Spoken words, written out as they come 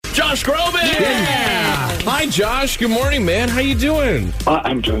Josh Groban. Yeah. Hi, Josh. Good morning, man. How you doing?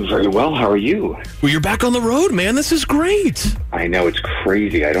 I'm doing very well. How are you? Well, you're back on the road, man. This is great. I know, it's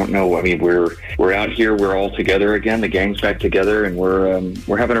crazy. I don't know. I mean, we're out here. We're all together again. The gang's back together, and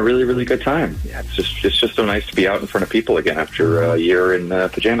we're having a really, really good time. Yeah, it's just so nice to be out in front of people again after a year in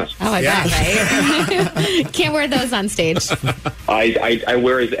pajamas. Oh, I bet, right? Can't wear those on stage. I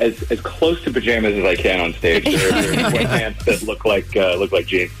wear as close to pajamas as I can on stage. They're sweatpants that look like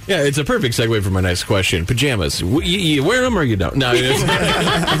jeans. Yeah, it's a perfect segue for my next question. Pajamas. You wear them or you don't? No.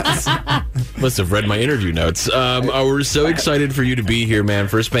 Must have read my interview notes. We're so excited for you to be here, man.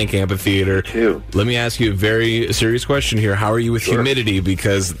 First Bank Amphitheater. Too. Let me ask you a very serious question here. How are you with humidity?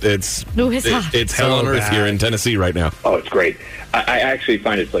 Because it's hell on earth here in Tennessee right now. Oh, it's great. I actually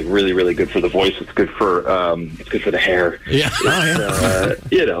find it's like really, really good for the voice. It's good for the hair. Yeah.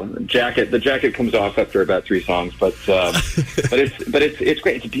 The jacket comes off after about 3 songs, but it's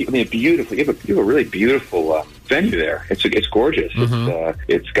great. It's beautiful. You have a really beautiful venue there. It's gorgeous. Mm-hmm.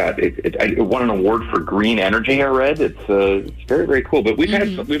 It won an award for green energy. I read it's very, very cool. But we've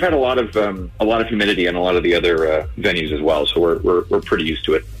had a lot of humidity in a lot of the other venues as well. So we're pretty used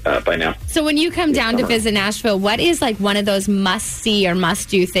to it by now. So when you come down to visit Nashville, what is like one of those must-see or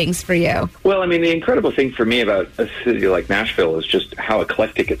must-do things for you? Well, I mean, the incredible thing for me about a city like Nashville is just how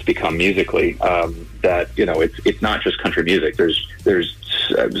eclectic it's become musically. That it's not just country music. There's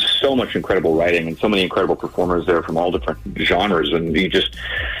so much incredible writing and so many incredible performers there from all different genres, and you just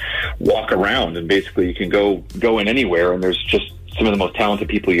walk around and basically you can go in anywhere, and there's just some of the most talented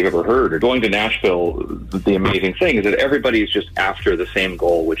people you've ever heard. Or going to Nashville, the amazing thing is that everybody is just after the same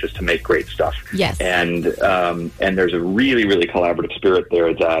goal, which is to make great stuff. Yes. And there's a really, really collaborative spirit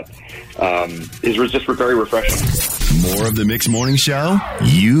there that is just very refreshing. More of the Mix Morning Show?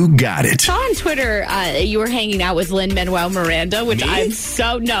 You got it. I saw on Twitter you were hanging out with Lin-Manuel Miranda, which Me?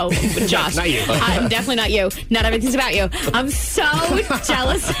 No, Josh. Not you. Definitely not you. Not everything's about you. I'm so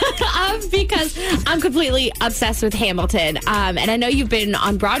jealous of because I'm completely obsessed with Hamilton. And I know you've been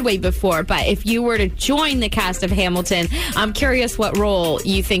on Broadway before, but if you were to join the cast of Hamilton, I'm curious what role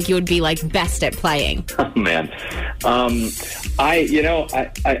you think you would be like best at playing. Oh, man.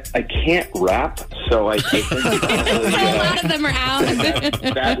 I can't rap, so I think So a lot of them are out.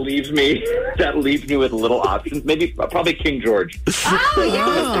 that leaves me with little options. Probably King George. Oh,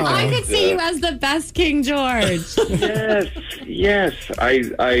 yes. I could see you as the best King George. Yes.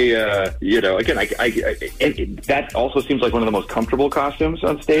 That also seems like one of the most comfortable costumes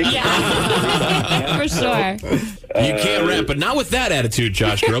on stage. Yeah, for sure. You can't rap, but not with that attitude,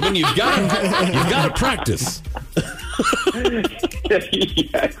 Josh Groban. You've got to practice. Yeah,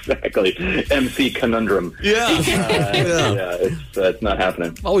 exactly. MC conundrum. It's not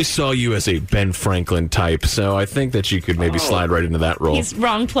happening. Always saw you as a Ben Franklin type, so I think that you could maybe slide right into that role. He's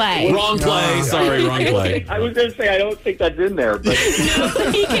wrong play. Wrong play. Sorry, wrong play. I was going to say, I don't think that's in there. But No,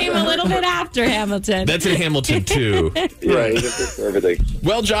 he came a little bit after Hamilton. That's in Hamilton, too. Right, everything.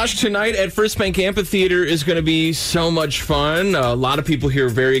 Well, Josh, tonight at First Bank Amphitheater is going to be so much fun. A lot of people here are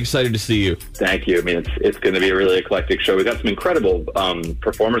very excited to see you. Thank you. I mean, it's going to be a really eclectic show. We've got some incredible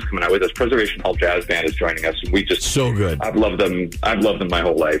performers coming out with us. Preservation Hall Jazz Band is joining us, and we just so good. I've loved them my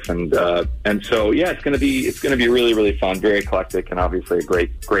whole life, and so yeah, it's going to be really, really fun, very eclectic, and obviously a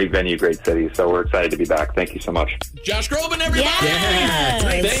great venue, great city. So we're excited to be back. Thank you so much, Josh Groban, everybody.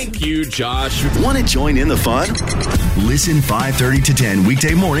 Yes. Thank you, Josh. Want to join in the fun? Listen 5:30 to 10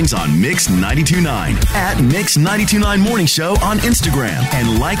 weekday mornings on Mix 92.9 at Mix 92.9 Morning Show on Instagram,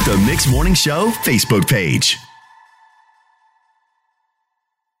 and like the Mix Morning Show Facebook page.